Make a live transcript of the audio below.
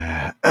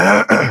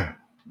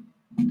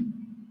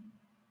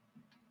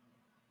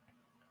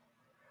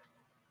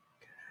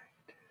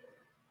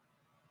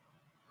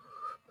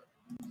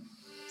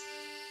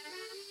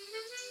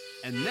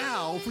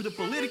for the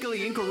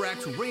Politically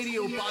Incorrect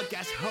radio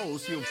podcast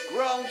host you've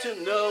grown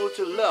to know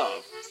to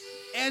love,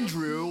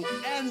 Andrew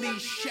Andy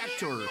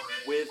Shecktor,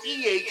 with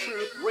EA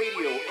Truth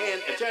Radio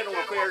and Eternal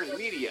Affairs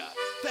Media.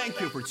 Thank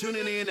you for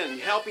tuning in and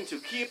helping to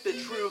keep the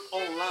truth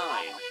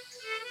online.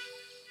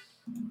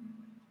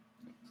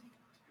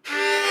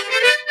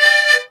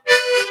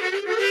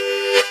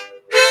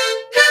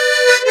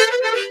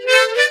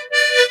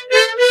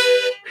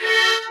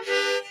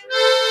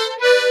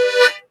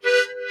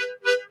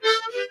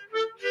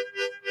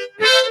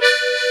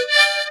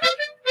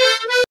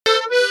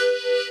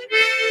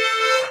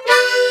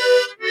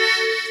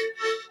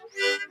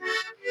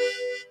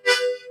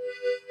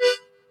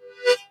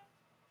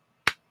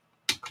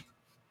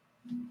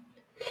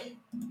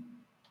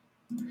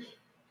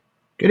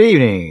 Good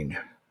evening.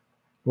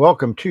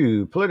 Welcome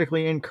to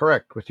Politically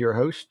Incorrect with your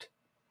host,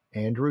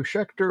 Andrew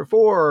Shecktor,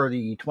 for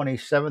the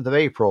 27th of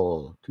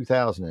April,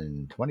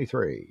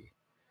 2023.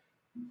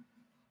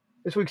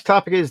 This week's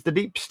topic is the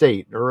Deep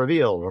State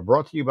Revealed,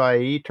 brought to you by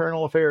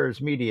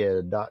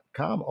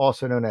EternalAffairsMedia.com,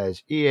 also known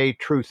as EA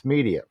Truth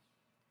Media.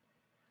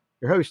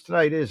 Your host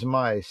tonight is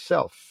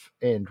myself,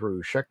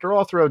 Andrew Shecktor,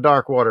 author of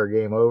Darkwater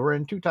Game Over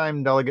and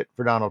two-time delegate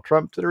for Donald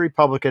Trump to the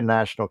Republican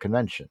National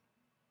Convention.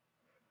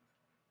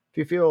 If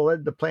you feel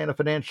led to plant a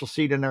financial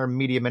seed in our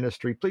media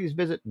ministry, please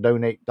visit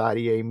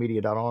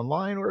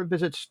donate.eamedia.online or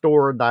visit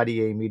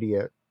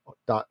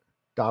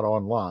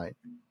store.eamedia.online.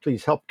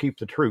 Please help keep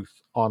the truth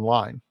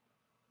online.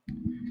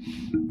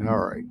 All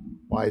right.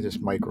 Why is this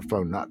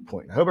microphone not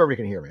pointing? I hope everybody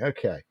can hear me.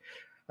 Okay.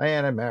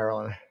 Diana and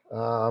Marilyn.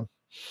 Okay.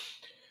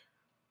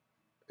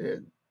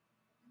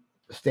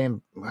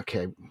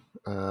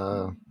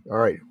 All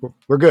right.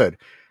 We're good.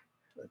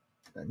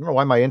 I don't know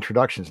why my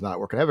introduction's not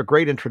working. I have a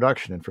great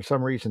introduction, and for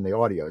some reason the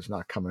audio is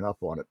not coming up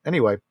on it.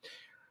 Anyway,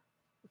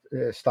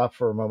 stop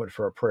for a moment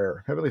for a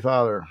prayer. Heavenly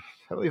Father,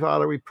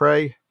 we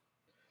pray.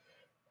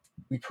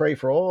 We pray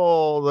for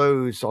all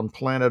those on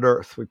planet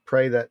Earth. We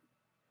pray that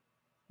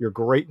your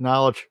great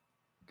knowledge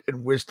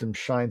and wisdom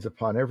shines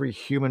upon every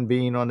human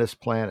being on this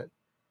planet,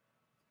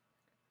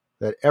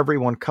 that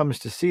everyone comes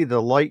to see the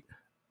light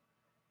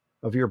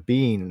of your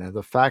being and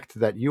the fact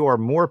that you are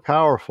more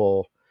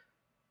powerful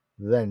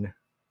than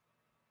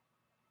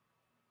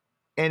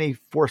any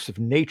force of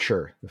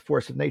nature, the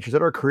force of nature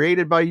that are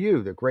created by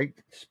you, the great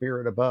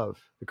spirit above,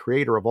 the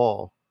creator of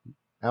all,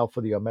 Alpha,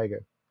 the Omega,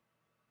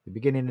 the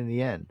beginning and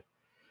the end.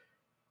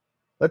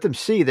 Let them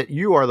see that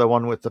you are the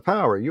one with the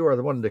power. You are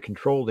the one to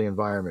control the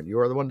environment. You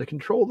are the one to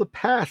control the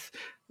path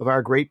of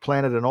our great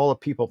planet and all the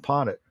people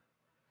upon it.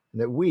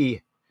 And that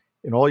we,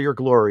 in all your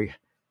glory,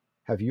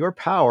 have your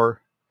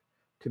power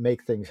to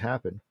make things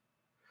happen,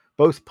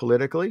 both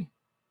politically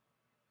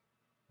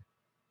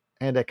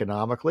and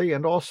economically,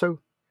 and also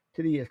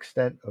to the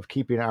extent of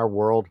keeping our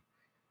world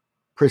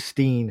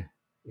pristine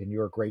in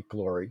your great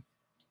glory.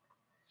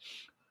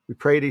 We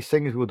pray these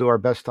things. We'll do our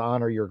best to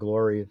honor your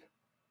glory,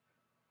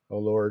 O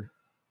Lord.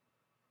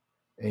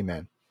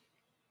 Amen.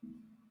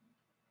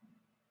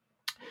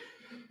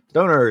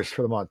 Donors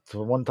for the month.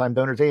 One-time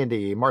donors: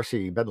 Andy,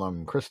 Marcy,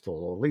 Bedlam,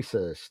 Crystal,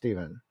 Lisa,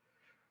 Stephen,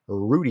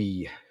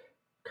 Rudy.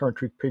 Current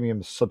Truth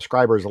Premium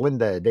subscribers: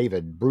 Linda,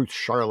 David, Bruce,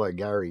 Charlotte,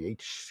 Gary,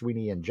 H.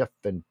 Sweeney, and Jeff,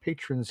 and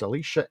patrons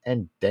Alicia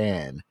and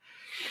Dan.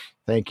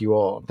 Thank you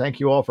all. Thank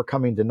you all for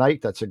coming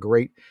tonight. That's a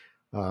great,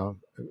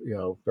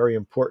 very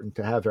important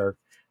to have our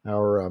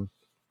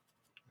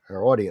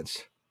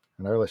audience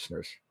and our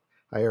listeners.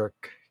 Hi, Eric.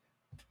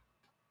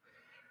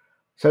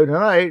 So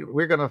tonight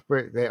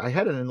I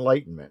had an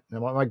enlightenment. Now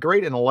my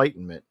great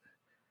enlightenment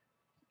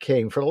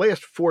came for the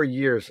last 4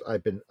 years.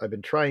 I've been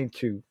trying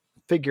to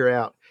figure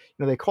out.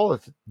 They call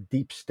it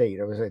deep state.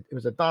 It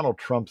was a Donald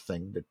Trump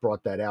thing that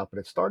brought that out, but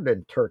it started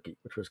in Turkey,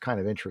 which was kind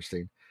of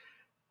interesting.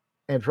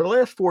 And for the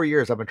last 4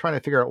 years, I've been trying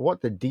to figure out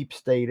what the deep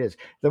state is.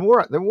 The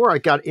more I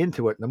got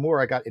into it, the more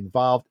I got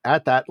involved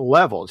at that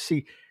level.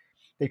 See,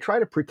 they try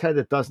to pretend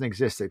it doesn't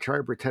exist. They try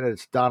to pretend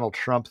it's Donald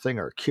Trump thing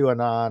or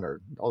QAnon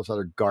or all this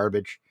other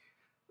garbage.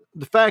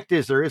 The fact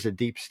is, there is a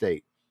deep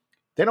state.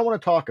 They don't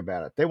want to talk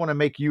about it. They want to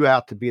make you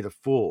out to be the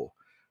fool.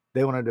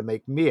 They wanted to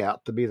make me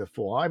out to be the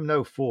fool. I'm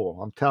no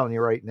fool. I'm telling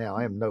you right now,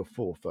 I am no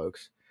fool,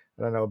 folks.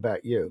 I don't know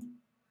about you.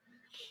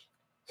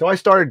 So I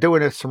started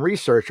doing some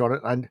research on it,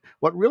 and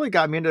what really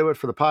got me into it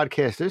for the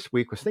podcast this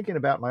week was thinking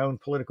about my own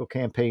political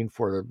campaign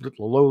for the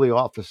lowly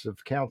office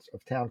of town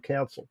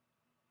council,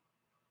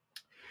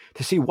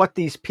 to see what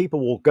these people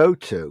will go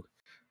to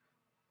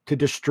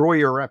destroy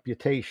your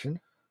reputation,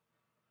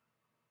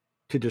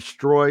 to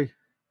destroy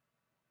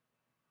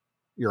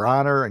your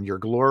honor and your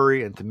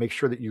glory, and to make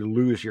sure that you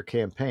lose your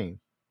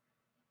campaign.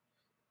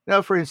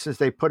 Now, for instance,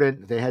 they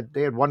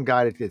had one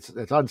guy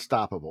that's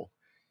unstoppable.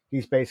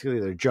 He's basically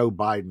the Joe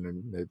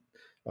Biden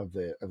of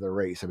the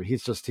race. I mean,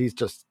 he's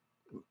just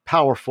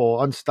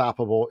powerful,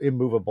 unstoppable,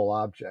 immovable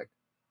object.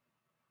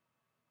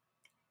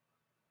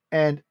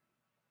 And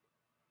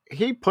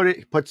he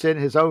puts in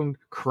his own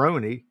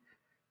crony.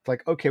 It's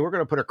like, okay, we're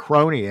going to put a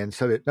crony in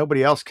so that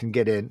nobody else can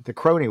get in. The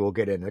crony will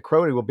get in. The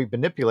crony will be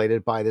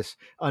manipulated by this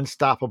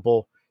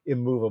unstoppable,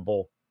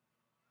 immovable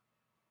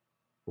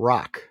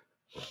rock.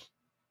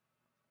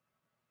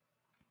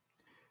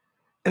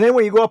 And then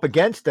when you go up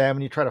against them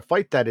and you try to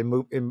fight that and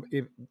move in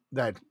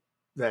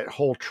that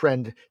whole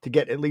trend to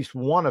get at least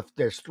one of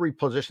there's 3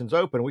 positions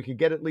open, we could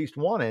get at least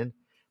one in.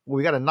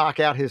 We got to knock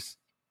out his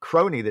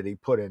crony that he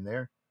put in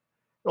there.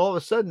 All of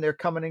a sudden, they're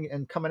coming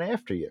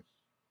after you.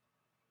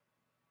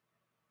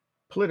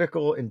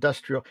 Political,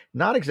 industrial,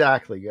 not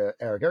exactly,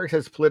 Eric. Eric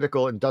says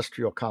political,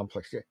 industrial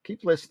complex. Yeah,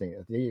 keep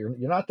listening. You're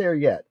not there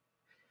yet.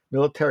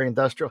 Military,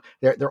 industrial.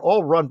 They're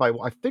all run by.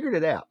 I figured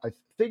it out.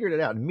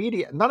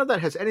 Media. None of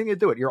that has anything to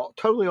do with it. You're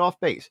totally off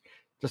base.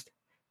 Just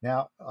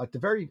now at the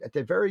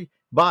very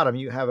bottom,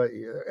 you have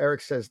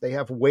Eric says they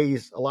have a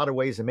lot of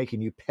ways of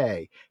making you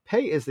pay.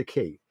 Pay is the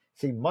key.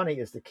 See, money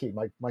is the key.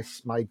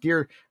 My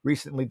dear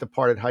recently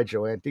departed, hi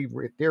Joanne,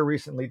 dear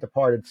recently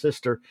departed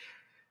sister,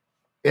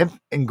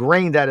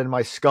 ingrained that in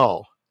my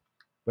skull.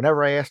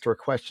 Whenever I asked her a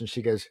question,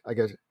 she goes,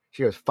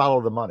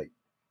 follow the money.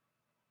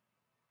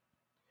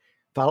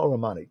 Follow the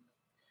money.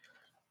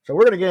 So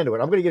we're going to get into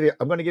it. I'm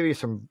going to give you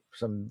some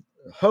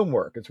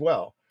homework as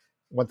well.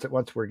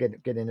 Once we're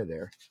get into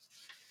there.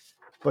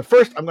 But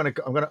first, I'm going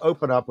to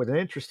open up with an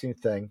interesting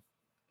thing,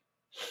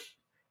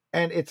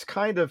 and it's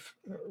kind of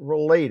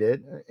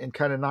related and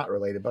kind of not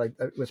related, but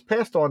it was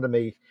passed on to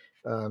me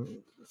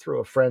through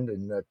a friend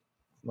in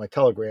my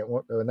Telegram,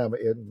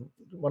 in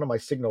one of my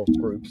Signal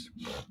groups.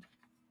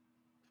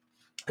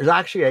 There's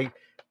actually a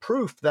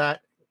proof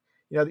that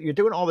you're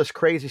doing all this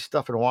crazy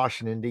stuff in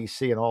Washington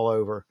D.C. and all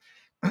over,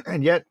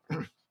 and yet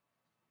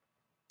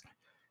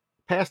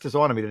passed this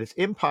on to me that it's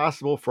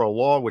impossible for a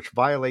law which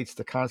violates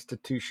the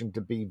Constitution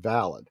to be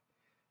valid.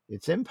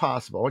 It's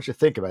impossible. I want you to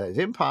think about it. It's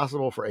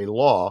impossible for a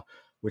law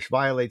which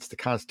violates the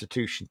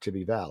Constitution to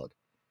be valid.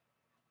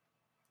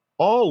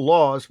 All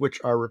laws which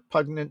are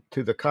repugnant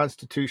to the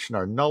Constitution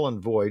are null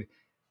and void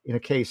in a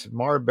case of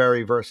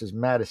Marbury versus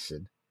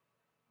Madison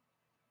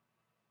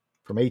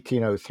from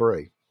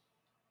 1803.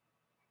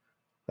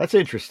 That's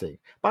interesting.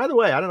 By the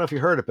way, I don't know if you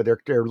heard it, but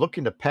they're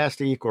looking to pass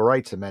the Equal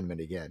Rights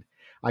Amendment again.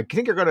 I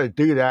think they're going to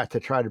do that to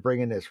try to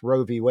bring in this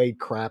Roe v. Wade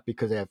crap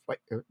because they have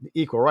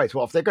equal rights.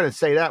 Well, if they're going to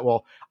say that,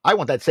 well, I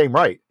want that same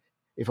right.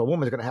 If a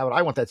woman's going to have it,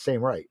 I want that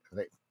same right.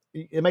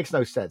 It makes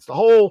no sense. This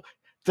whole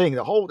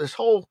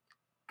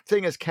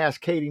thing is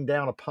cascading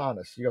down upon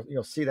us.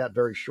 You'll see that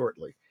very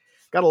shortly.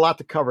 Got a lot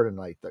to cover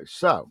tonight, though.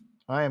 So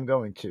I am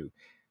going to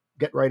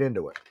get right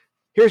into it.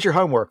 Here's your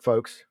homework,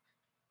 folks.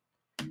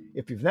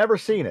 If you've never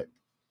seen it,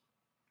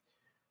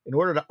 in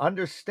order to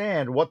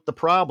understand what the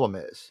problem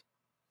is,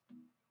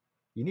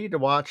 you need to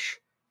watch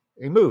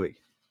a movie.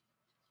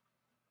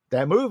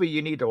 That movie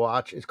you need to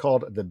watch is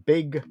called The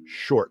Big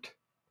Short.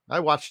 I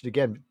watched it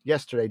again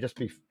yesterday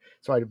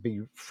so I'd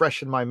be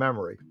fresh in my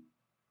memory.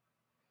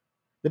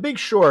 The Big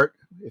Short,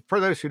 for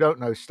those who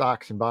don't know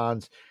stocks and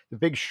bonds, The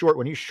Big Short,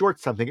 when you short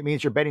something, it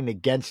means you're betting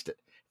against it.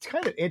 It's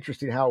kind of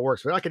interesting how it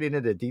works. We're not getting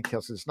into the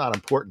details, so it's not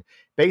important.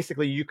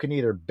 Basically, you can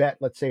either bet,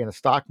 let's say in a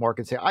stock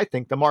market, and say, I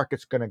think the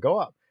market's going to go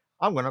up.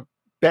 I'm going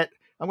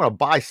to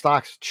buy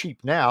stocks cheap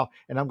now,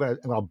 and I'm going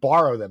to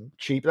borrow them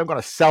cheap, and I'm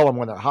going to sell them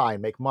when they're high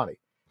and make money.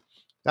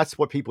 That's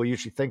what people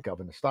usually think of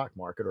in the stock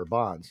market or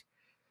bonds.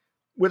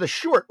 With a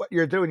short, what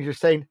you're doing is you're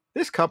saying,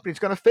 this company's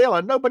going to fail,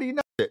 and nobody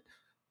knows it.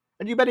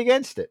 And you bet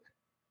against it.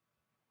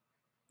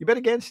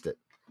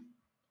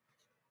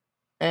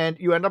 And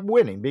you end up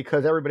winning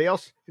because everybody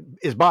else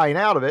is buying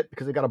out of it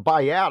because they got to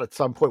buy out at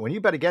some point. When you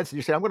bet against it,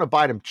 you say, I'm going to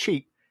buy them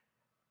cheap.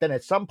 Then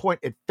at some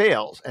point it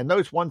fails. And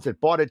those ones that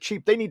bought it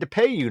cheap, they need to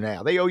pay you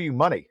now. They owe you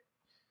money.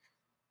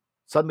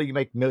 Suddenly you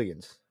make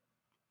millions.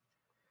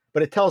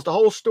 But it tells the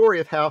whole story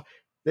of how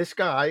this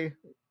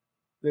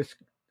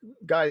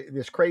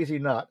crazy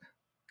nut,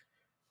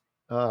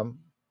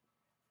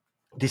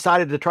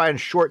 decided to try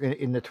and short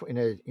in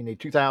the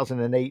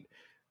 2008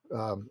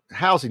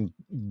 housing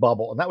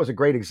bubble, and that was a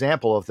great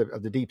example of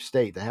the deep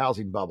state, the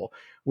housing bubble,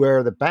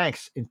 where the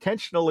banks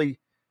intentionally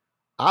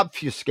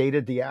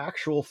obfuscated the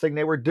actual thing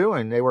they were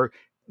doing.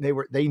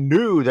 They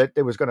knew that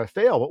it was going to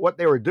fail, but what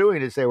they were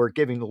doing is they were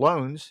giving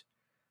loans.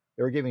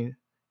 They were giving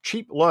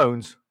cheap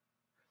loans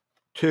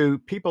to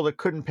people that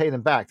couldn't pay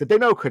them back, that they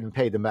know couldn't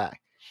pay them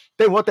back.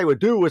 Then what they would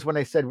do was when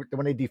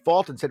they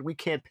defaulted and said, we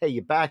can't pay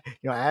you back,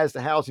 as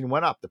the housing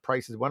went up, the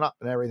prices went up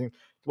and everything.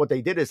 What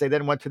they did is they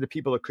then went to the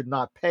people that could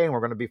not pay and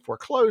were going to be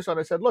foreclosed on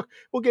and said, look,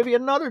 we'll give you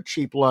another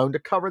cheap loan to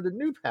cover the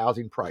new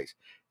housing price.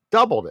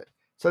 Doubled it.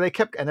 So they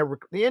kept, and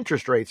the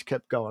interest rates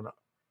kept going up.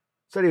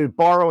 So they would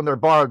borrow on their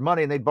borrowed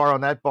money and they'd borrow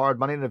on that borrowed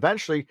money. And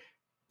eventually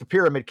the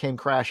pyramid came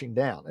crashing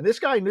down. And this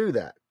guy knew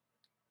that.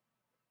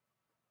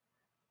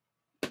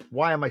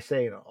 Why am I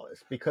saying all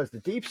this? Because the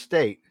deep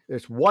state,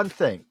 there's one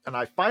thing, and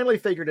I finally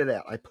figured it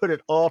out. I put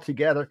it all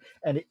together,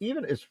 and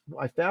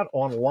I found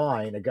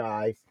online a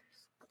guy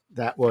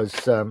that was,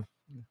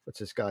 what's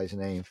this guy's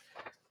name?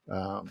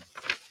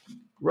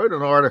 Wrote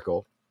an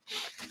article.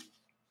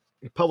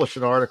 He published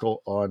an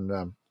article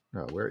on,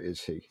 where is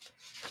he?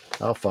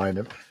 I'll find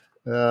him.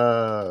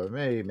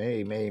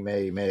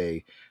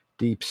 May.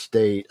 Deep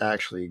state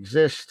actually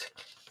exist.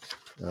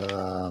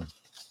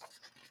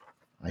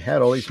 I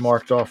had all these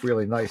marked off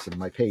really nice, and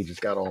my page has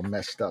got all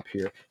messed up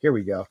here. Here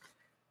we go.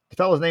 The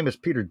fellow's name is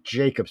Peter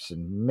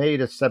Jacobson. May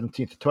the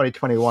 17th,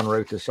 2021,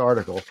 wrote this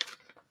article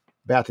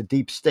about the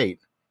deep state.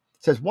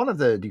 It says one of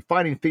the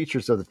defining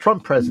features of the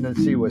Trump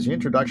presidency was the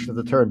introduction of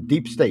the term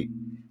deep state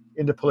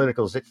into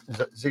political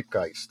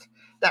zeitgeist.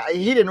 Now,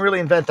 he didn't really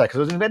invent that because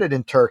it was invented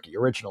in Turkey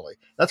originally.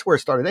 That's where it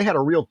started. They had a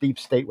real deep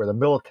state where the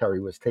military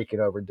was taking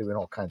over and doing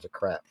all kinds of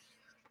crap.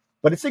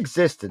 But it's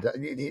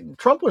existed.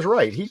 Trump was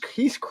right.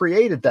 He's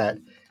created that,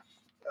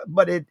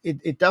 but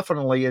it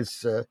definitely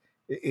is it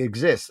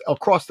exists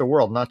across the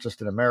world, not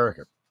just in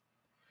America.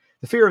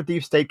 The fear of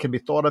deep state can be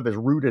thought of as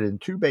rooted in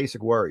two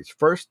basic worries.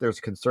 First,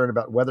 there's concern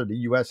about whether the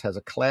U.S. has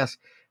a class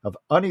of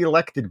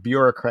unelected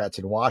bureaucrats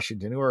in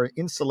Washington who are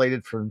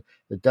insulated from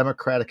the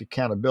democratic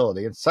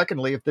accountability. And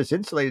secondly, if this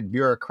insulated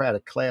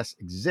bureaucratic class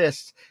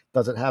exists,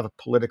 does it have a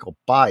political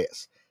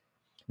bias?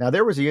 Now,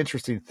 there was the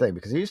interesting thing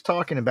because he's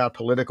talking about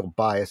political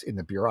bias in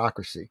the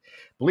bureaucracy.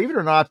 Believe it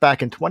or not,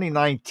 back in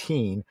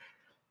 2019,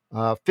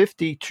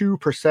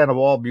 52% of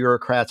all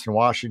bureaucrats in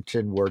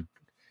Washington were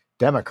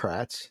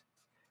Democrats,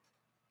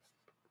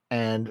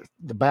 and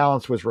the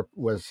balance was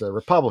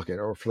Republican,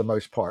 or for the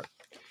most part.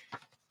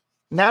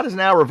 And that is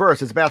now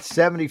reversed. It's about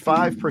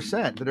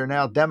 75% that are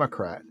now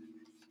Democrat.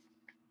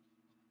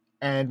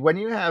 And when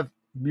you have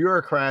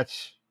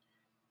bureaucrats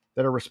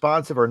that are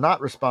responsive or not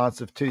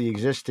responsive to the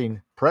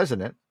existing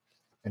president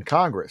and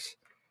Congress,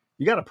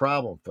 you got a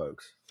problem,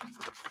 folks.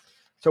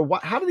 So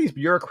how do these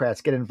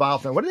bureaucrats get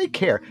involved in? What do they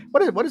care?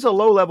 What does a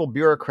low-level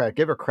bureaucrat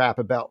give a crap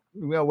about?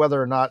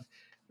 Whether or not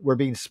we're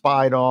being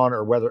spied on,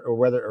 or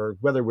whether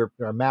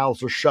our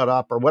mouths are shut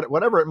up, or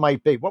whatever it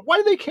might be. Why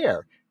do they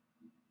care?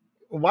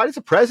 Why does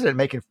the president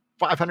making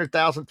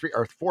 $500,000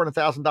 or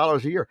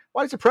 $400,000 a year?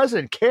 Why does the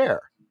president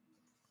care?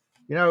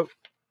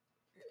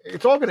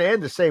 It's all going to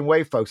end the same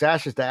way, folks.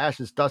 Ashes to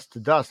ashes, dust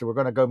to dust, and we're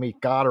going to go meet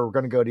God, or we're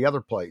going to go the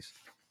other place.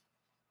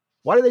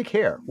 Why do they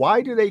care?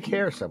 Why do they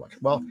care so much?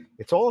 Well,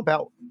 it's all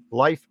about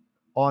life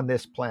on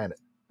this planet.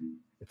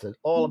 It's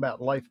all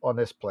about life on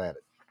this planet.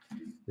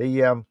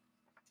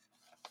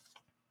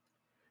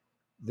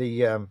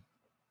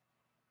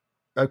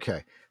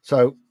 Okay.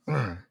 So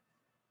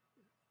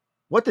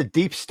what the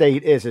deep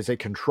state is a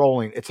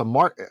controlling, it's a I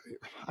don't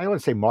want to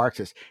say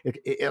Marxist.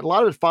 A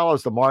lot of it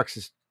follows the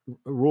Marxist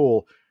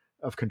rule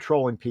of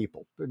controlling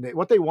people.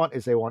 What they want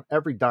is they want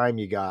every dime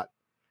you got.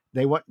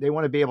 They want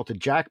to be able to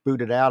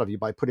jackboot it out of you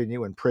by putting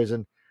you in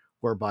prison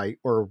or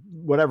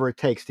whatever it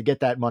takes to get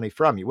that money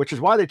from you, which is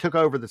why they took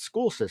over the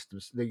school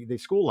systems, the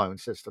school loan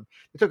system.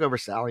 They took over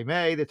Sallie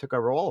Mae. They took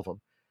over all of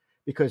them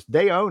because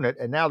they own it,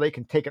 and now they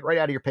can take it right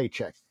out of your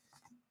paycheck.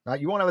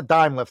 You won't have a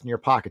dime left in your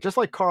pocket. Just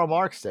like Karl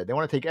Marx said, they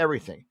want to take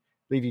everything,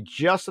 leave you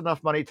just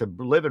enough money to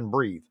live and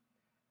breathe,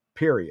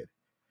 period,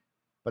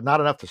 but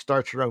not enough to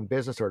start your own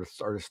business or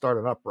to start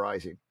an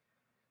uprising,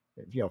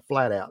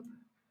 flat out.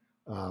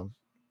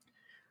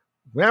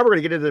 Now we're going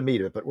to get into the meat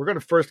of it, but we're going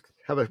to first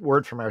have a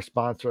word from our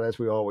sponsor, as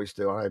we always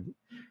do. I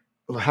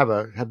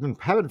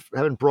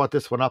haven't brought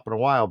this one up in a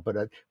while,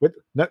 but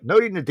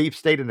noting the deep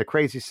state and the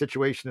crazy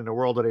situation in the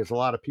world today, there's a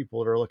lot of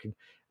people that are looking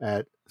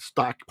at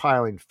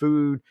stockpiling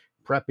food,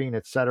 prepping,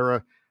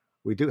 etc.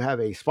 We do have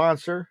a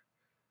sponsor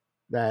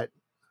that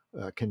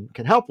can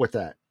help with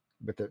that,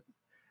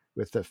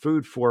 with the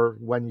food for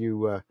when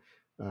you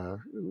have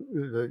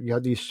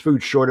these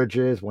food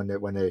shortages, when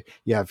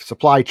you have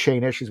supply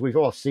chain issues. We've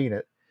all seen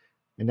it.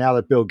 And now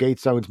that Bill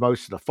Gates owns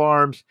most of the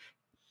farms.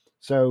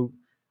 So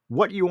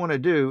what you want to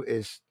do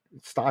is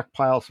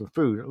stockpile some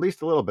food, at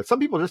least a little bit. Some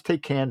people just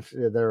take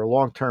their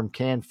long-term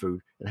canned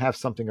food and have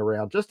something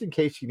around just in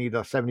case you need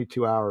a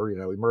 72-hour,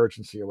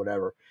 emergency or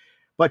whatever.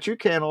 But you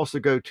can also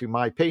go to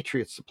My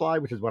Patriot Supply,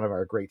 which is one of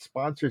our great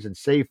sponsors, and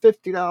save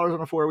 $50 on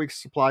a 4-week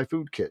supply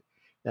food kit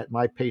at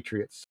My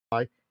Patriot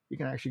Supply. You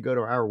can actually go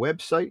to our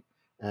website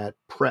at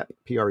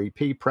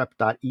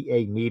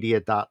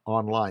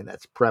prep.eamedia.online.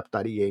 That's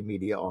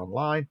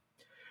prep.eamedia.online.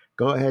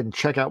 Go ahead and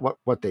check out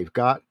what they've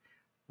got.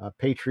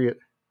 Patriot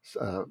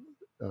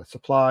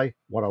Supply,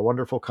 what a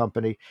wonderful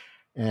company.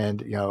 And,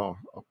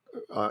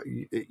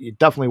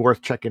 definitely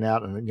worth checking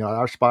out. And,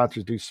 our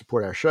sponsors do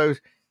support our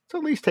shows. So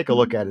at least take a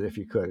look at it if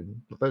you could.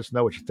 And let us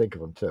know what you think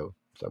of them, too.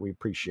 So we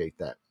appreciate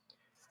that.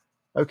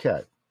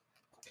 Okay.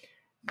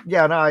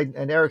 Yeah,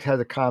 and Eric has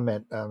a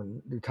comment.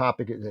 The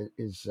topic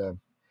is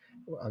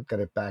I've got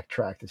to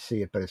backtrack to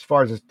see it. But as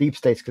far as this deep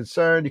state's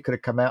concerned, he could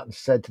have come out and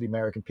said to the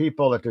American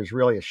people that there's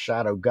really a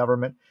shadow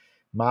government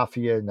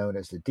mafia known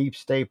as the deep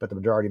state, but the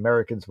majority of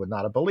Americans would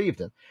not have believed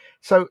him.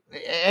 So,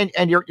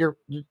 and you're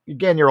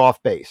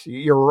off base.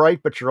 You're right,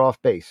 but you're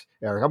off base,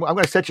 Eric. I'm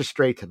going to set you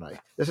straight tonight.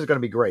 This is going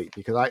to be great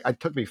because it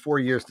took me 4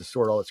 years to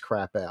sort all this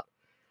crap out.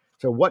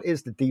 So what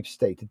is the deep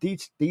state? The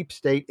deep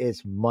state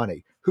is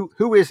money.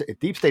 Who is it?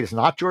 Deep state is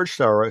not George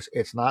Soros.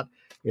 It's not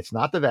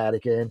the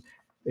Vatican.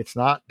 It's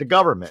not the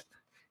government.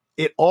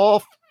 It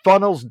all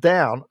funnels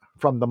down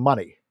from the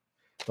money.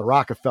 The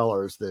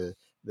Rockefellers, the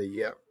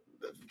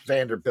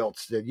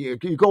Vanderbilts. You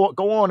go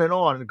on and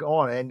on and go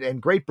on.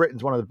 And Great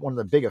Britain's one of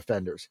the big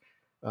offenders.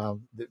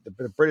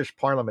 the British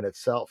Parliament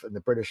itself and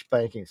the British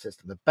banking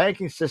system. The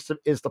banking system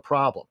is the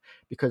problem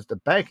because the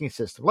banking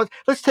system.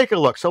 Let's take a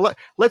look. So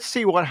let's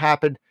see what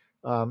happened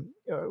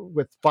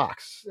with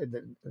Fox.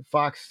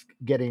 Fox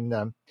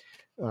getting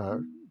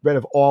rid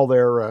of all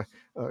their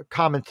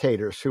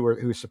commentators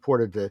who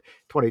supported the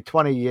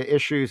 2020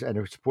 issues and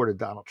who supported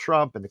Donald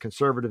Trump and the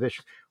conservative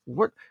issues.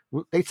 What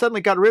they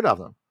suddenly got rid of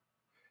them.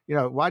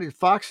 Why did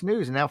Fox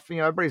News and now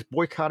everybody's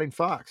boycotting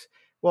Fox?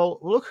 Well,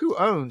 look who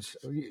owns.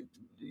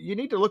 You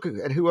need to look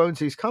at who owns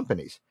these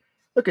companies.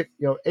 Look at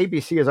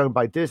ABC is owned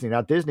by Disney.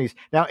 Now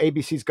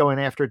ABC's going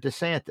after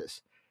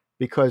DeSantis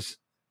because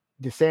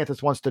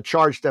DeSantis wants to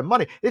charge them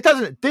money.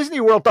 Disney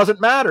World doesn't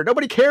matter.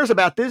 Nobody cares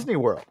about Disney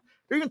World.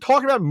 They're even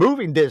talking about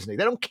moving Disney.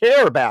 They don't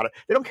care about it.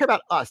 They don't care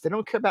about us. They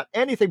don't care about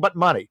anything but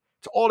money.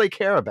 It's all they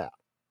care about.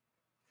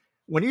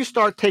 When you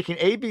start taking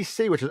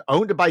ABC, which is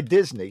owned by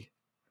Disney,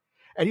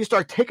 and you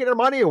start taking their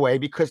money away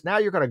because now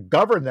you're going to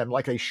govern them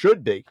like they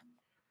should be,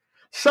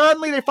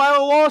 suddenly they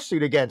file a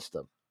lawsuit against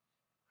them.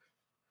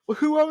 Well,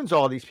 who owns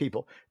all these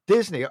people?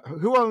 Disney.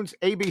 Who owns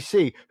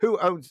ABC? Who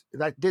owns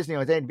that? Disney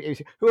owns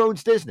ABC. Who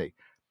owns Disney?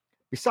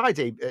 Besides,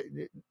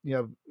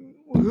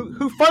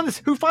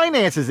 who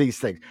finances these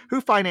things?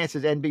 Who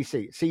finances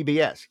NBC,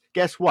 CBS?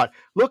 Guess what?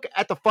 Look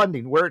at the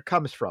funding, where it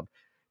comes from.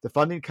 The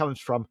funding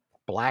comes from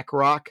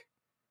BlackRock,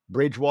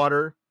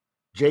 Bridgewater,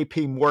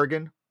 J.P.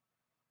 Morgan.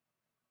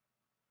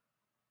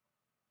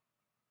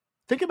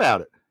 Think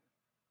about it.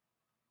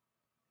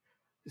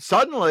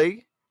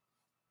 Suddenly,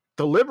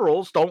 the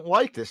liberals don't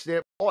like this.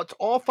 It's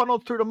all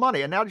funneled through the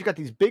money. And now you've got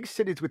these big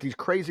cities with these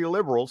crazy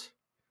liberals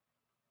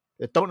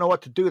that don't know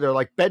what to do. They're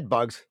like bed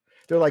bugs.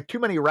 They're like too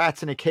many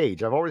rats in a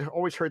cage. I've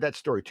always heard that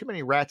story. Too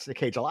many rats in a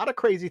cage. A lot of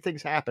crazy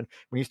things happen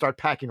when you start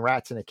packing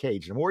rats in a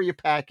cage. The more you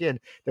pack in,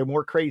 the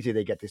more crazy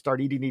they get. They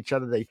start eating each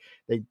other.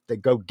 They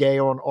go gay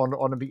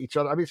on each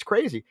other. I mean, it's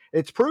crazy.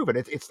 It's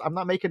proven. I'm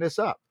not making this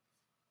up.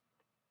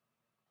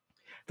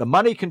 The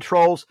money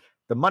controls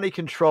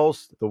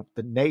the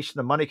nation.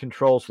 The money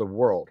controls the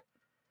world.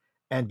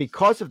 And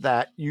because of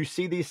that, you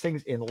see these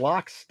things in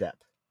lockstep.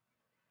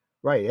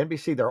 Right.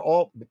 NBC, they're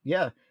all,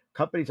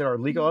 companies that are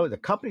legal. The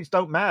companies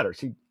don't matter.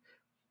 See,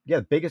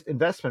 the biggest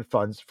investment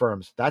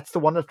firms, that's the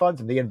one that funds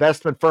them. The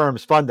investment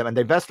firms fund them, and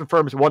the investment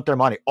firms want their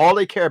money. All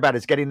they care about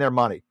is getting their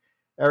money.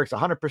 Eric's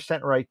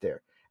 100% right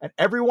there. And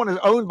everyone is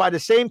owned by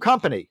the same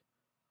company.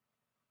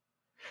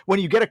 When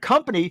you get a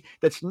company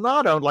that's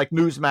not owned, like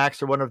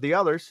Newsmax or one of the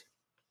others,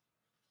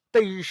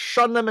 they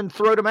shun them and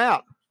throw them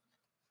out.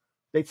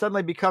 They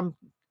suddenly become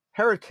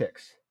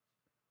heretics.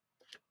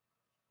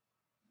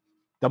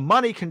 The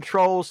money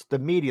controls the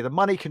media. The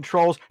money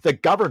controls the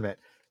government.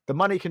 The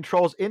money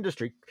controls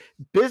industry.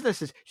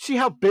 Businesses, see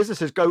how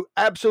businesses go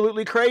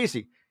absolutely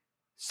crazy.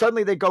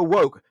 Suddenly they go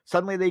woke.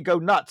 Suddenly they go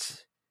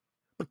nuts.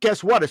 But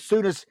guess what? As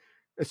soon as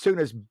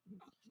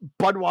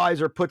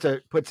Budweiser puts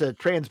a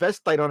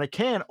transvestite on a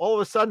can, all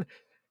of a sudden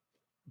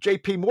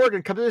J.P.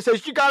 Morgan comes in and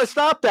says, "You got to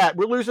stop that.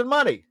 We're losing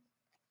money."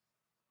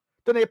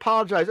 Then they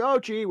apologize. "Oh,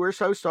 gee, we're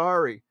so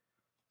sorry."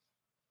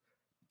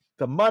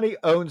 The money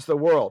owns the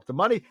world. The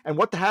money, and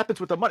what happens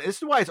with the money, this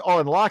is why it's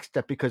all in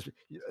lockstep, because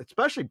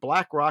especially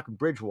BlackRock and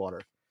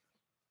Bridgewater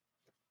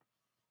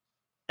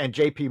and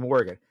J.P.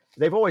 Morgan,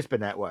 they've always been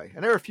that way.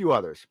 And there are a few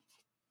others.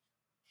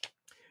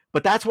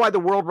 But that's why the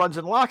world runs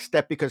in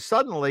lockstep, because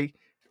suddenly,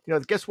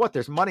 guess what?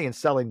 There's money in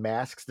selling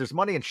masks. There's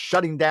money in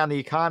shutting down the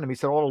economy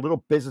so all the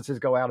little businesses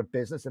go out of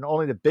business, and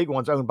only the big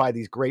ones owned by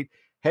these great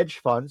hedge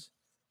funds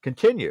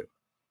continue.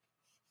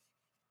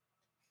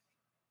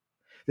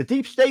 The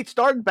deep state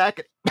started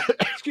back,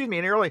 excuse me,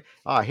 in early.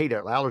 Oh, I hate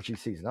it, allergy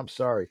season. I'm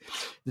sorry.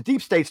 The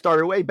deep state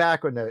started way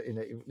back in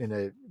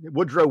the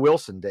Woodrow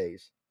Wilson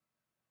days.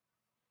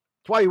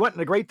 That's why he went in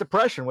the Great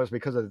Depression, was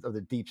because of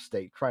the deep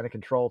state trying to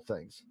control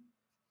things.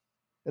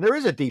 And there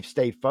is a deep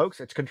state,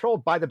 folks. It's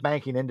controlled by the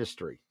banking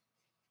industry.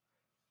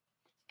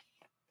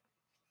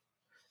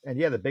 And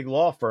the big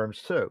law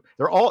firms too.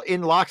 They're all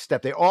in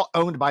lockstep. They're all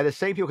owned by the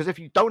same people. Because if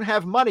you don't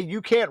have money,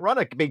 you can't run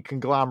a big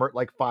conglomerate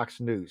like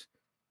Fox News.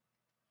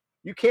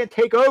 You can't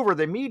take over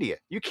the media.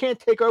 You can't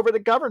take over the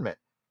government.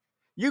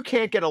 You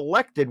can't get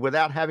elected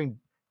without having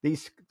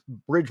these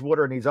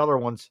Bridgewater and these other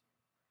ones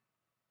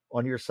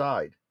on your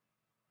side.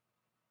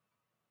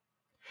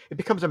 It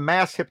becomes a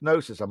mass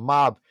hypnosis, a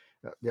mob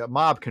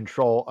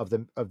control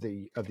of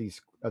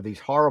these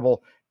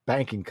horrible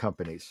banking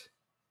companies.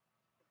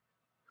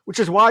 Which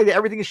is why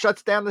everything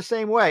shuts down the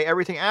same way.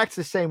 Everything acts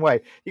the same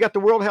way. You got the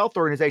World Health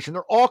Organization.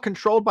 They're all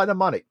controlled by the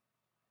money.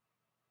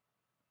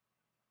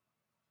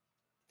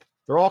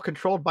 They're all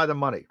controlled by the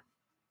money.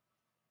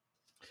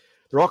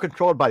 They're all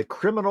controlled by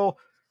criminal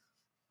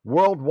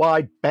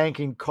worldwide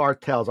banking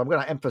cartels. I'm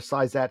going to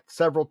emphasize that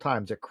several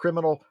times. The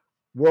criminal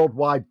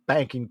worldwide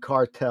banking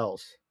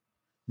cartels.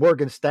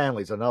 Morgan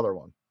Stanley's another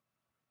one.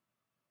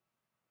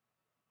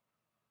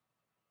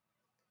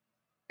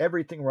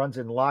 Everything runs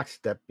in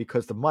lockstep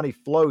because the money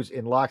flows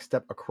in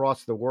lockstep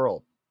across the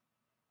world.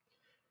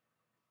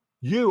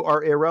 You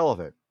are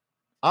irrelevant.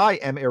 I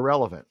am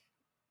irrelevant.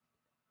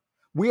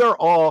 We are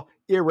all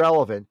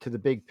irrelevant to the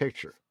big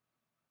picture.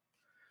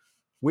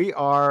 We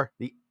are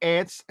the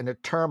ants and the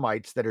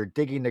termites that are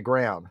digging the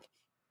ground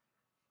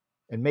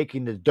and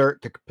making the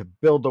dirt to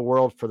build the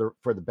world for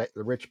the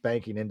rich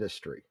banking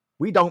industry.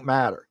 We don't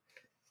matter.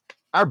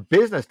 Our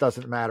business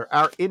doesn't matter.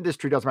 Our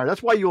industry doesn't matter.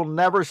 That's why you'll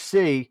never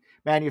see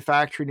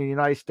manufacturing in the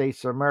United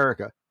States of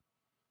America,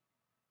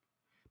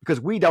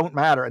 because we don't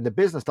matter and the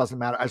business doesn't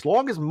matter. As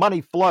long as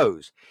money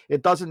flows,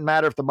 it doesn't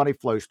matter if the money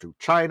flows through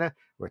China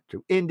or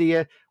through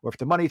India, or if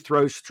the money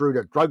flows through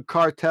the drug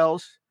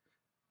cartels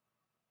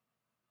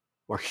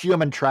or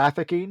human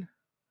trafficking.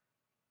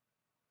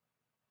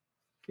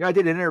 I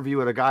did an interview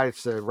with a guy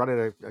that's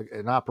running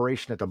an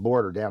operation at the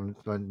border down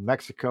in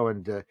Mexico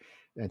and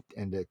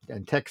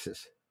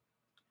Texas,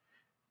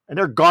 and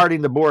they're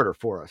guarding the border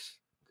for us.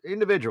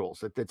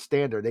 Individuals that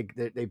stand there,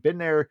 they've been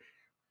there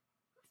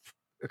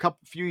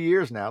few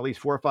years now, at least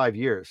 4 or 5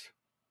 years,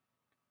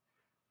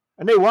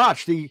 and they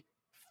watch the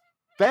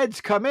feds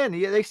come in.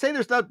 They say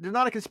there's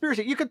not a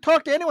conspiracy. You can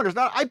talk to anyone. There's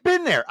not. I've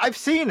been there. I've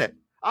seen it.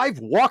 I've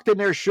walked in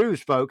their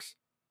shoes, folks.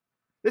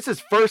 This is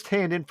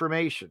firsthand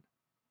information.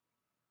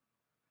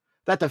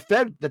 That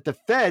the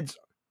feds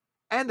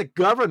and the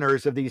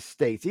governors of these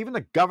states, even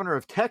the governor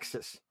of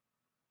Texas,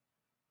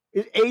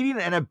 is aiding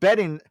and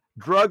abetting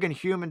drug and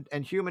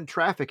human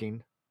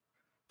trafficking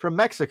from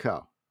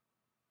Mexico.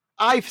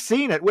 I've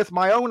seen it with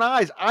my own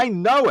eyes. I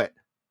know it.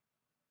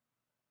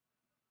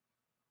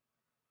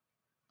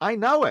 I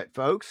know it,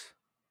 folks.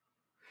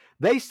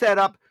 They set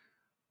up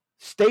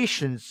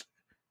stations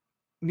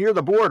near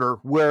the border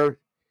where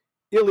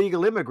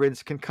illegal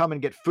immigrants can come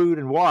and get food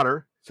and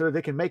water so that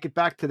they can make it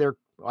back to their,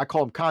 I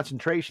call them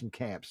concentration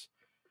camps.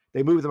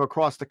 They move them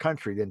across the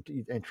country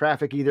and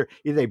traffic. Either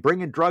they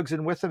bring in drugs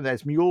in with them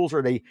as mules,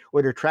 or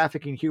they're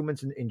trafficking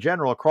humans in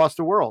general across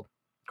the world,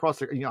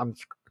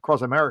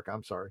 across America.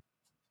 I'm sorry.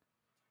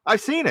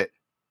 I've seen it.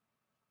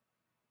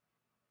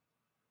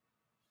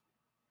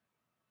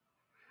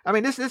 I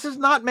mean, this is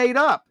not made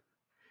up.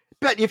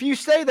 But if you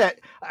say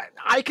that,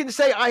 I can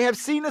say I have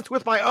seen this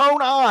with my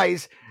own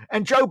eyes,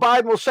 and Joe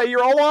Biden will say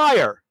you're a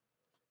liar.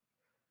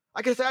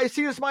 I can say I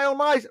see this with my own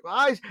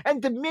eyes,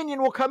 and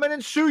Dominion will come in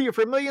and sue you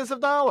for millions of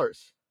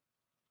dollars.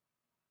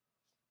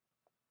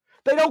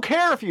 They don't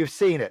care if you've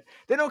seen it.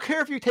 They don't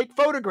care if you take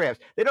photographs.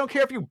 They don't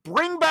care if you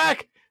bring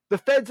back the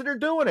feds that are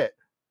doing it.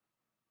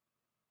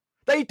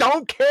 They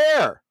don't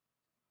care.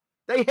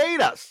 They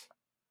hate us.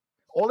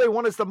 All they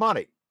want is the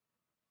money.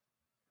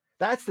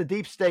 That's the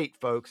deep state,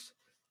 folks.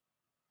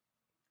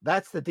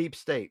 That's the deep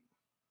state.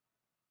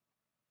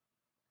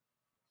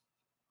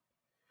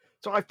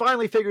 So I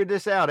finally figured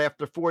this out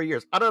after 4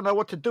 years. I don't know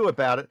what to do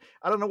about it.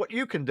 I don't know what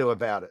you can do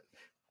about it.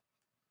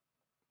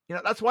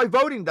 That's why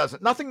voting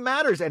doesn't. Nothing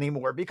matters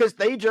anymore, because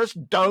they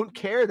just don't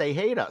care. They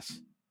hate us.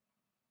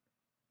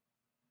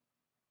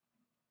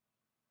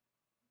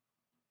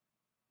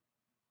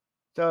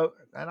 So,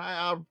 and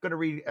I'm going to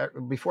read,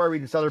 before I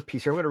read this other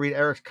piece here, I'm going to read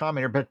Eric's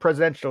comment here. But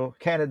presidential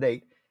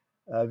candidate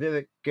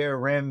Vivek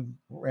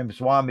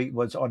Ramaswamy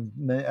was on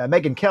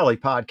Megyn Kelly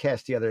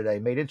podcast the other day,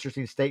 made an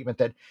interesting statement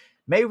that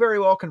may very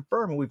well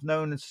confirm what we've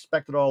known and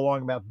suspected all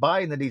along about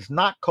Biden, that he's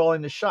not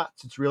calling the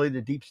shots. It's really the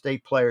deep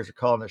state players are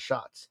calling the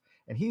shots,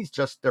 and he's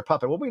just their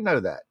puppet. Well, we know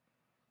that.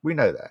 We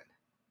know that.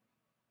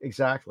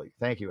 Exactly.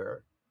 Thank you,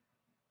 Eric.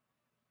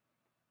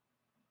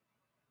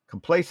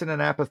 Complacent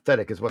and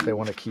apathetic is what they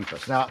want to keep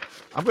us. Now,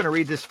 I'm going to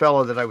read this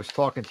fellow that I was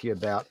talking to you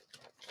about.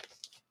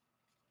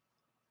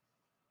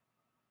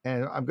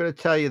 And I'm going to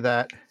tell you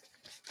that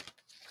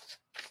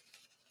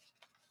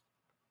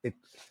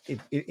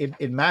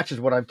it matches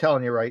what I'm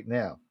telling you right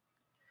now.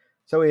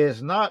 So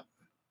it's not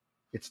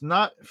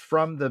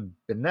from the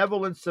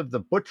benevolence of the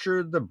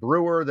butcher, the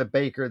brewer, the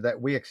baker that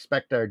we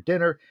expect our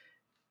dinner,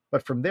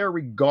 but from their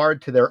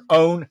regard to their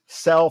own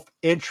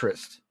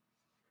self-interest.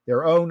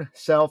 Their own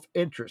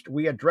self-interest.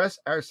 We address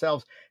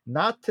ourselves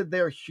not to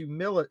their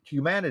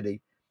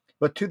humanity,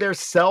 but to their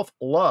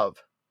self-love,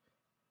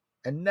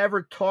 and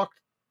never talk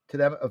to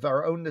them of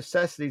our own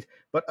necessities,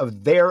 but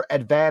of their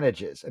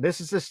advantages. And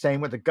this is the same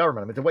with the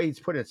government. I mean, the way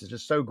he's put it is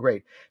just so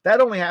great. That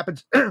only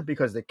happens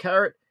because the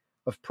carrot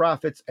of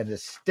profits and the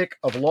stick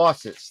of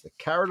losses,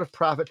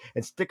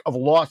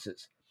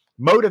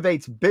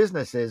 motivates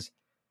businesses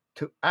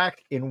to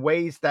act in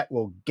ways that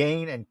will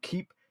gain and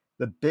keep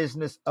the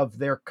business of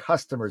their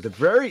customers. A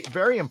very,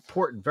 very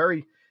important,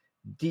 very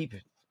deep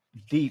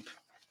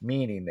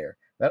meaning there.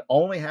 That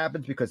only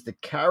happens because the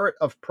carrot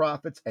of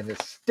profits and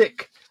the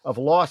stick of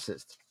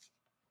losses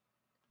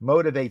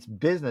motivates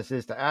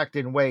businesses to act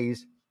in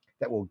ways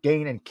that will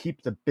gain and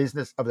keep the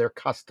business of their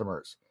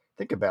customers.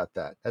 Think about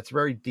that. That's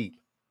very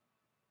deep.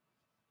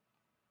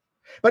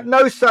 But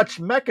no such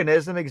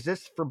mechanism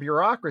exists for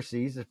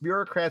bureaucracies. If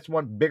bureaucrats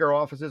want bigger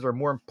offices or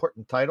more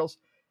important titles,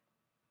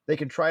 they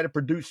can try to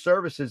produce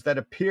services that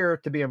appear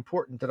to be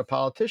important to the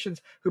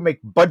politicians who make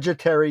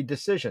budgetary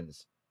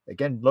decisions.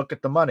 Again, look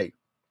at the money.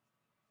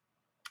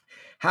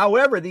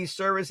 However, these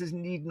services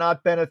need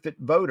not benefit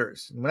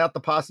voters. Without the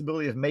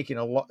possibility of making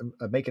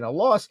a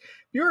loss,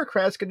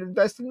 bureaucrats can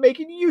invest in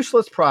making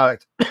useless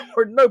products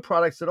or no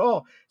products at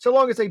all, so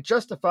long as they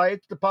justify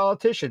it to the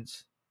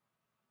politicians.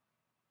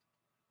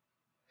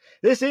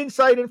 This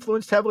insight,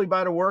 influenced heavily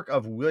by the work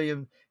of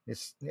William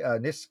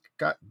Niskanen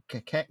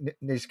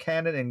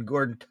and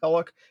Gordon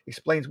Tullock,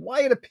 explains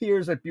why it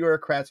appears that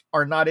bureaucrats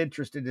are not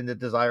interested in the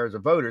desires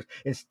of voters.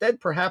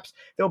 Instead, perhaps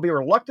they'll be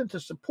reluctant to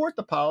support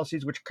the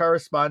policies which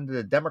correspond to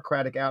the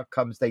democratic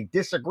outcomes they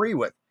disagree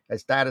with,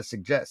 as data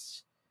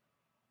suggests.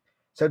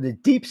 So the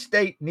deep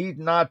state need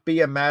not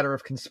be a matter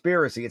of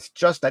conspiracy. It's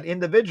just that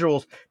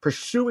individuals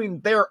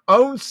pursuing their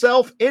own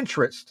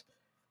self-interest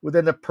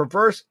within the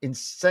perverse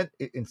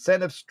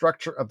incentive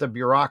structure of the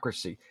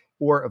bureaucracy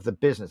or of the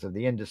business, of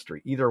the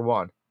industry, either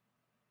one.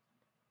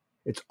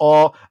 It's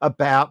all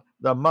about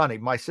the money.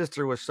 My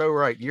sister was so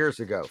right years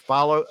ago.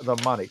 Follow the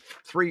money.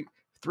 Three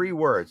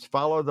words.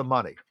 Follow the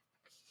money.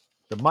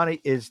 The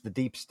money is the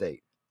deep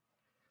state.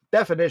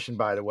 Definition,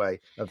 by the way,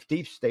 of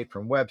deep state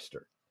from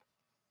Webster: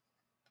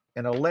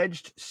 an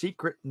alleged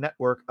secret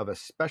network of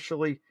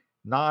especially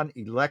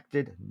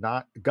non-elected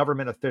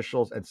government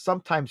officials and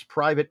sometimes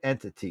private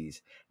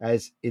entities,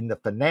 as in the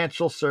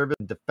financial service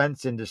and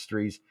defense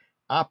industries,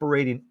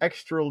 operating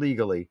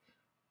extra-legally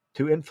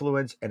to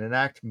influence and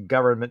enact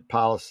government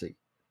policy.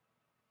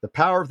 The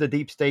power of the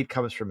deep state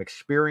comes from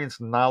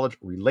experience, knowledge,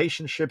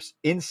 relationships,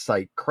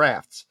 insight,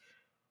 crafts,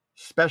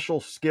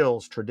 special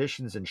skills,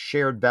 traditions, and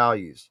shared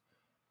values.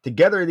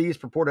 Together, these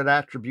purported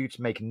attributes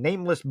make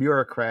nameless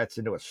bureaucrats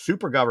into a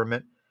super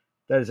government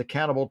that is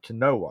accountable to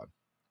no one.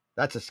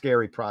 That's a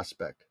scary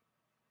prospect.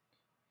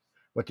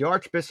 What the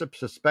Archbishop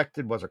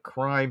suspected was a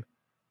crime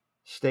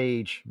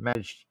stage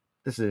managed,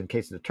 this is in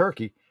case of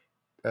Turkey,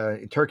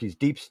 in Turkey's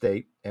deep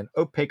state, an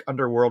opaque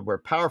underworld where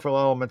powerful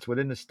elements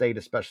within the state,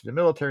 especially the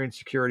military and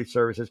security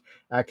services,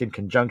 act in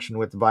conjunction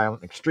with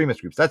violent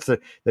extremist groups. That's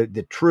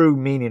the true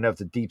meaning of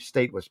the deep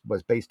state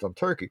was based on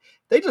Turkey.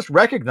 They just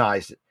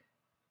recognized it.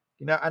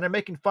 And they're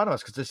making fun of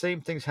us because the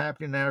same thing's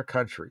happening in our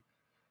country.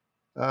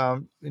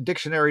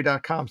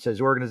 Dictionary.com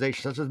says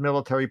organizations such as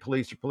military,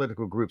 police, or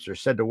political groups are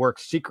said to work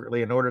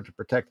secretly in order to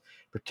protect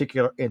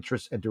particular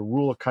interests and to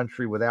rule a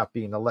country without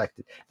being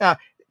elected. Now,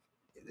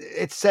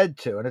 it's said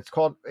to, and it's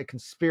called a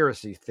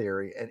conspiracy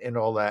theory and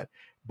all that,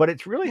 but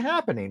it's really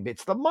happening.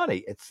 It's the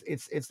money. It's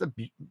the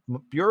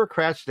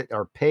bureaucrats that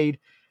are paid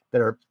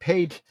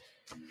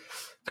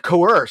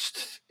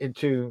coerced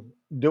into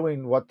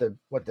doing what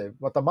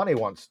the money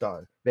wants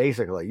done.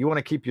 Basically, you want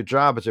to keep your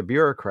job as a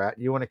bureaucrat,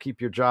 you want to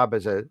keep your job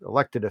as an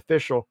elected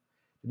official,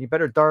 then you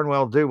better darn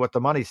well do what the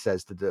money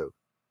says to do.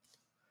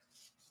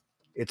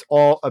 It's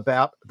all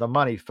about the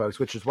money, folks,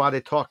 which is why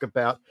they talk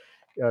about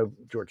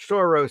George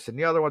Soros and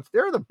the other ones.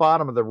 They're at the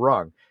bottom of the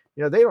rung.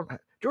 They don't.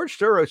 George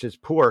Soros is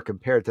poor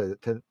compared to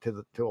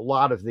a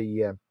lot of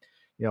the a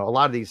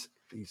lot of these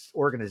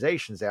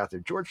organizations out there.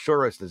 George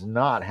Soros does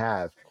not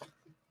have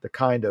the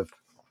kind of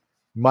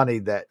money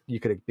that you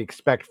could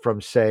expect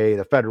from, say,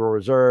 the Federal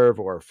Reserve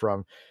or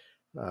from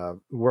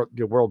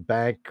the World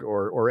Bank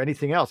or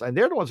anything else. And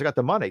they're the ones that got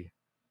the money.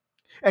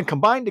 And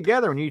combined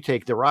together, when you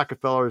take the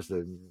Rockefellers,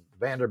 the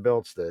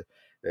Vanderbilts, the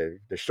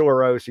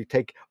Soros, you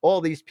take all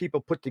these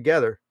people put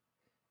together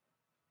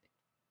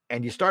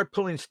and you start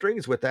pulling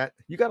strings with that,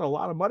 you got a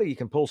lot of money you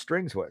can pull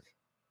strings with.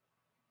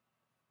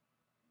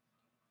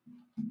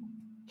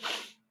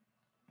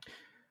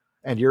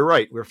 And you're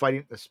right. We're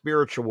fighting a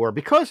spiritual war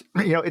because,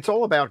 it's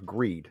all about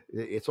greed.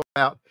 It's all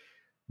about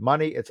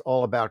money. It's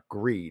all about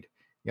greed.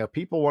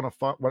 People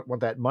want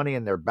that money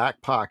in their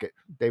back pocket.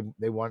 They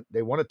want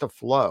it to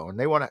flow, and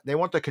they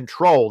want the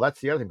control.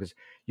 That's the other thing, because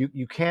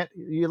you can't.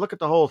 You look at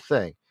the whole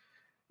thing.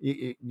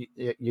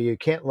 You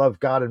can't love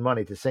God and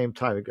money at the same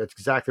time. That's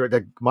exactly right.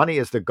 The money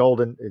is the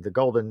golden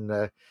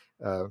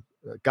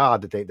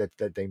god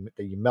that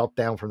you melt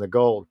down from the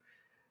gold.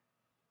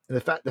 And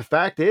the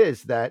fact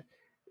is that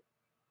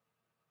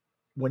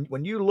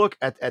when you look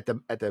at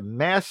the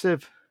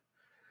massive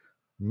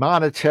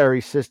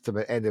monetary system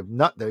and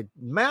the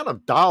amount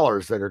of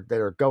dollars that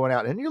are going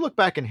out, and you look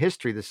back in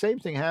history, the same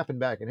thing happened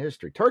back in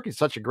history. Turkey's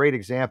such a great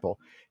example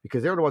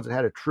because they're the ones that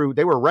had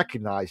they were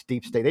recognized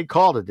deep state. They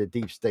called it the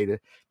deep state. To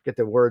get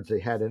the words they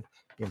had in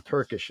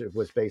Turkish, it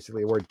was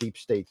basically where deep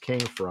state came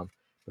from,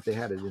 but they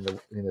had it in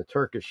the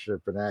Turkish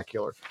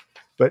vernacular.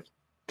 But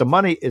the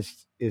money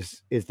is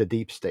the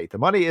deep state. The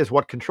money is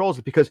what controls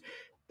it, because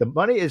the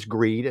money is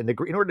greed, and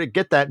in order to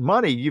get that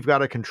money, you've got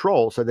to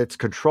control. So that's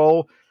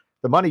control.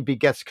 The money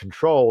begets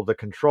control. The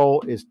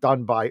control is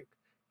done by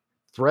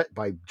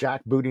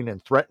jackbooting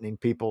and threatening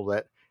people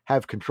that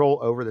have control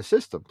over the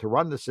system, to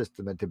run the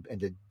system and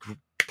to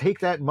take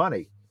that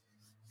money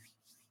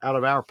out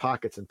of our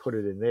pockets and put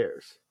it in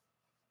theirs.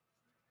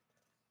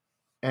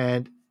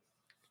 And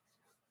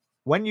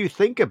when you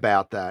think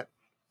about that,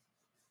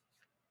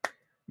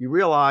 you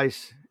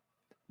realize,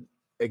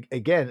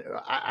 again,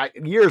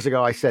 years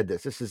ago I said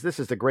this. This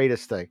is the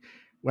greatest thing.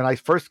 When I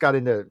first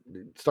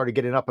started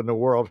getting up in the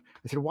world,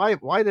 I said,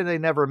 why did they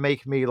never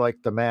make me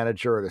like the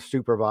manager or the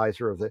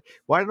supervisor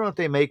why don't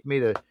they make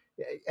me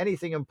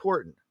anything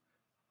important?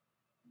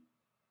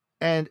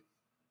 And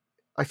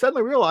I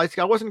suddenly realized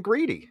I wasn't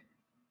greedy.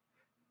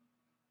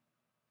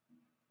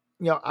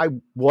 I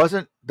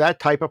wasn't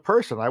that type of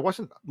person. I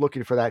wasn't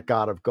looking for that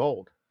god of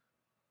gold.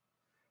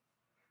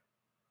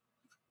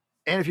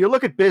 And if you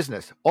look at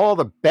business, all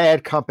the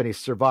bad companies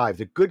survive.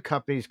 The good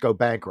companies go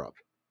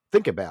bankrupt.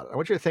 Think about it. I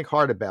want you to think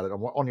hard about it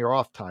on your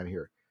off time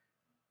here.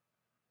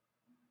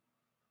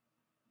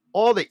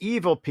 All the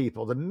evil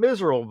people, the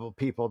miserable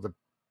people, the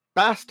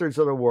bastards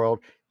of the world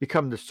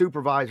become the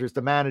supervisors,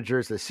 the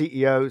managers, the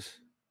CEOs.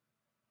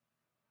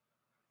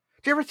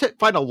 Did you ever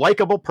find a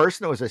likable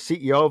person who was a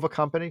CEO of a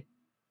company?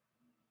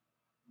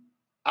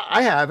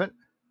 I haven't.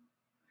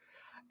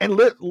 And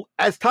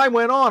as time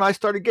went on, I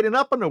started getting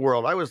up in the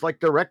world. I was like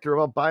director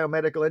of a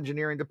biomedical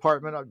engineering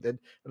department. I did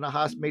in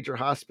a major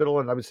hospital,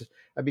 and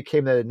I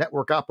became the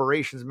network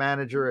operations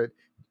manager at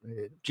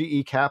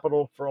GE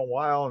Capital for a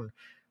while. And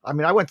I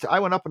mean, I went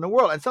up in the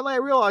world, and suddenly I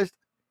realized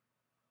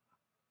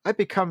I'd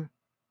become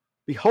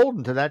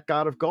beholden to that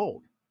god of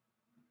gold.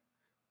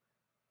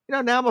 Now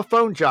I'm a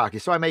phone jockey,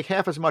 so I make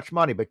half as much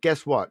money. But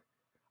guess what?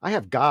 I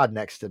have God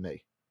next to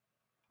me.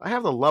 I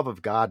have the love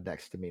of God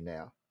next to me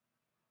now.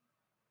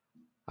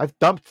 I've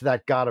dumped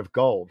that god of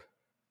gold.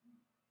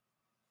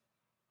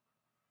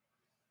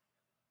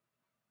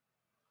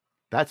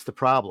 That's the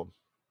problem.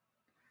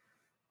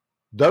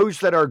 Those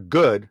that are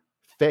good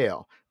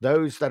fail.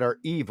 Those that are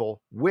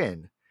evil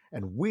win.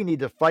 And we need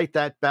to fight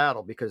that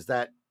battle, because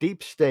that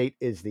deep state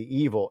is the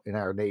evil in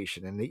our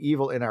nation and the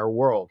evil in our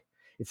world.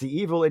 It's the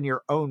evil in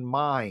your own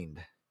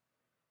mind.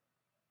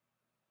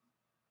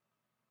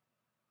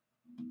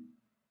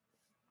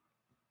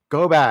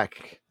 Go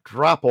back,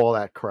 drop all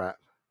that crap.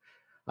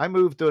 I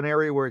moved to an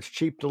area where it's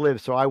cheap to live,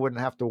 so I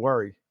wouldn't have to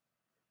worry,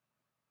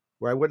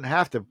 where I wouldn't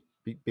have to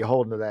be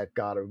beholden to that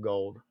god of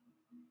gold,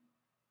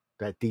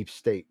 that deep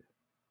state.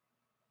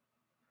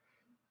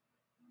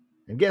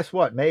 And guess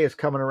what? May is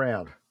coming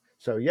around.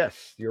 So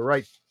yes, you're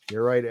right.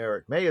 You're right,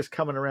 Eric. May is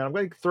coming around. I'm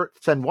going to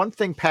send one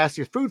thing past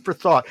you, food for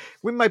thought.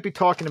 We might be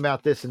talking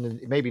about this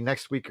maybe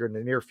next week or in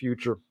the near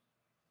future.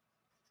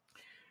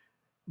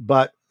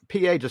 But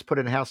PA just put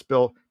in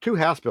two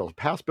House bills,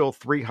 House Bill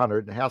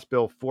 300 and House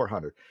Bill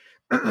 400.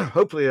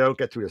 Hopefully they don't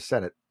get through the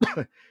Senate.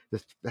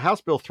 The House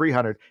Bill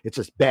 300, it's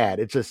just bad.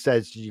 It just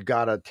says you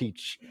got to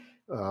teach,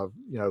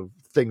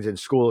 things in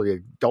school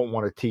you don't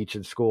want to teach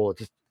in school.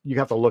 You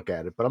have to look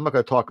at it. But I'm not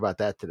going to talk about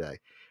that today.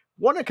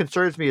 One that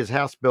concerns me is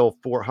House Bill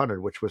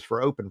 400, which was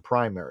for open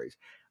primaries.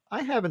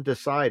 I haven't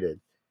decided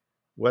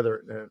whether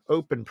an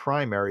open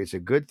primary is a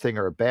good thing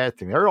or a bad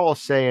thing. They're all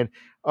saying,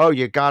 "Oh,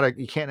 you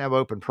can't have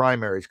open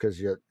primaries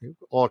because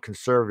all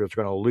conservatives are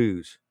going to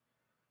lose."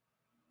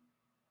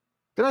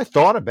 Then I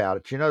thought about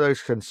it.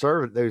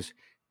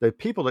 The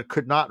people that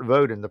could not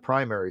vote in the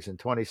primaries in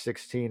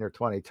 2016 or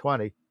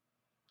 2020,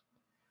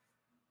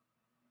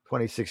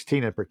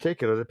 2016 in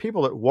particular, the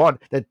people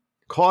that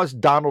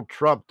caused Donald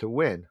Trump to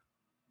win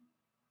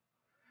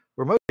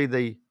were mostly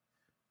the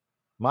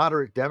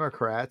moderate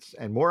Democrats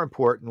and, more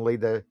importantly,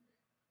 the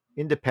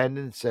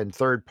independents and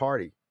third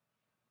party.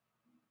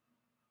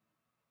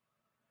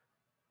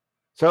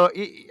 So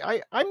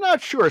I'm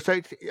not sure. So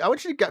I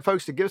want you to get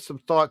folks to give some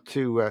thought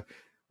to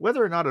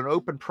whether or not an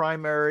open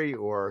primary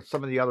or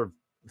some of the other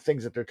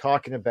things that they're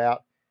talking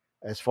about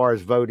as far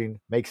as voting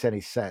makes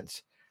any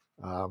sense.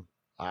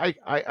 I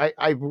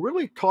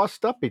really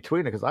tossed up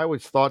between it, because I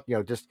always thought,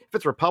 just if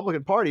it's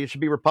Republican Party, it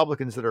should be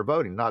Republicans that are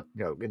voting, not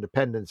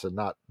independents and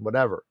not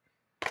whatever.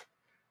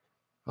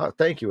 Oh,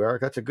 thank you,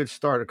 Eric. That's a good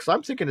start, because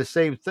I'm thinking the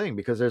same thing,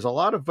 because there's a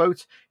lot of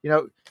votes.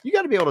 You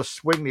got to be able to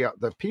swing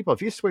the people.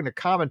 If you swing the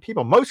common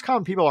people, most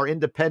common people are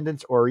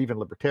independents or even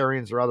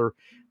libertarians or other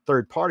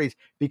third parties,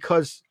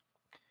 because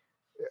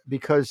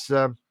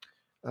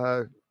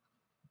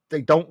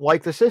they don't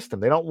like the system.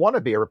 They don't want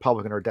to be a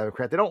Republican or a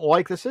Democrat. They don't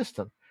like the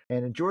system.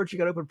 And in Georgia, you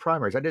got open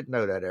primaries. I didn't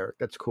know that, Eric.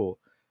 That's cool.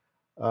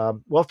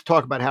 We'll have to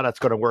talk about how that's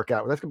going to work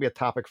out. That's going to be a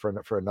topic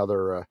for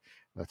another,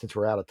 since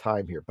we're out of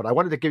time here. But I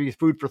wanted to give you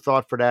food for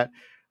thought for that.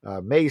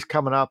 May's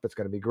coming up. It's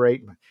going to be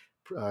great.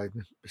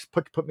 Just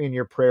put me in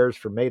your prayers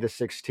for May the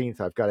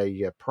 16th. I've got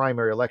a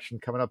primary election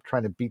coming up,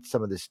 trying to beat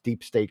some of this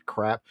deep state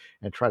crap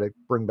and try to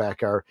bring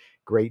back our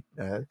great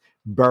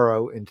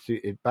borough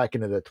back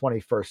into the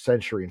 21st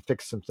century and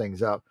fix some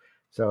things up.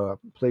 So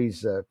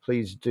please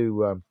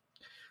do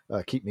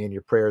keep me in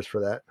your prayers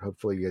for that.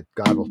 Hopefully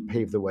God will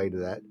pave the way to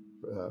that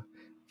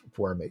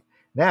for me.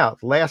 Now,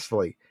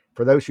 lastly,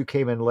 for those who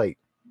came in late,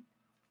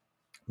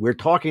 we're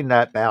talking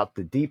about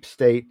the deep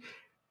state.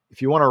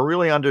 If you want to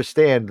really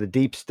understand the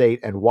deep state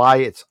and why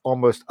it's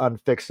almost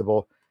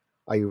unfixable,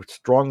 I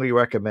strongly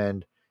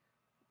recommend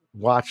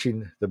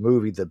watching the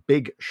movie The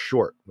Big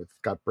Short. It's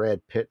got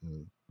Brad Pitt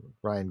and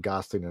Ryan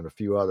Gosling and a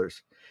few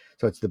others.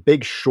 So it's The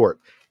Big Short.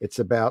 It's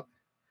about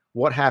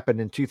what happened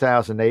in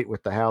 2008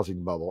 with the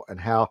housing bubble, and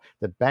how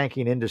the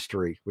banking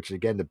industry, which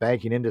again, the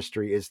banking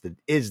industry is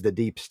the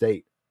deep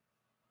state,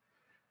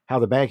 how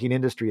the banking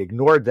industry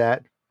ignored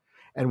that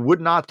and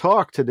would not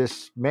talk to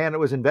this man that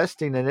was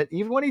investing in it,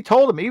 even when he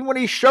told him, even when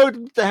he showed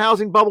him that the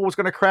housing bubble was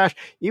going to crash,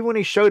 even when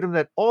he showed him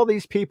that all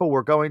these people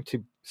were going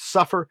to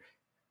suffer,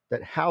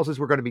 that houses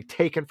were going to be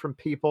taken from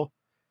people,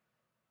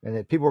 and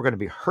that people were going to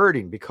be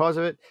hurting because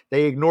of it.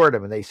 They ignored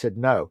him, and they said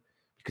no,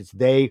 because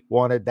they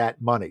wanted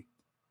that money.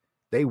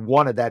 They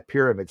wanted that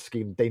pyramid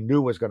scheme they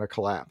knew was going to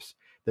collapse.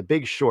 The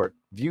Big Short.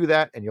 View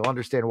that, and you'll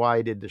understand why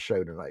I did the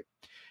show tonight.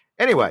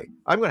 Anyway,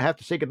 I'm going to have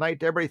to say goodnight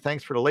to everybody.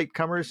 Thanks for the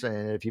latecomers.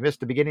 And if you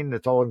missed the beginning,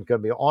 it's all going to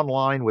be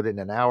online within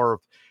an hour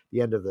of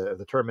the end of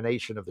the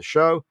termination of the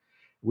show.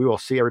 We will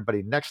see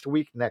everybody next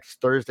week, next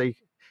Thursday.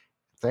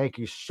 Thank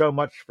you so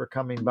much for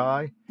coming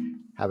by.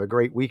 Have a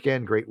great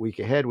weekend, great week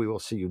ahead. We will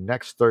see you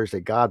next Thursday.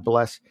 God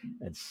bless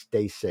and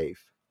stay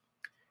safe.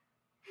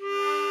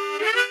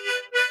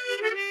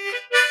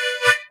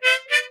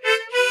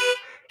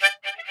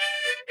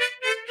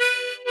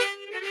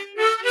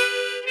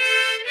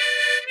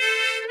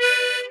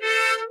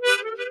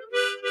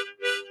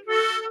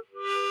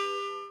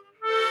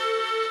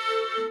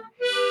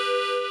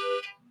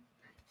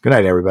 Good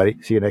night, everybody.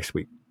 See you next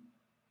week.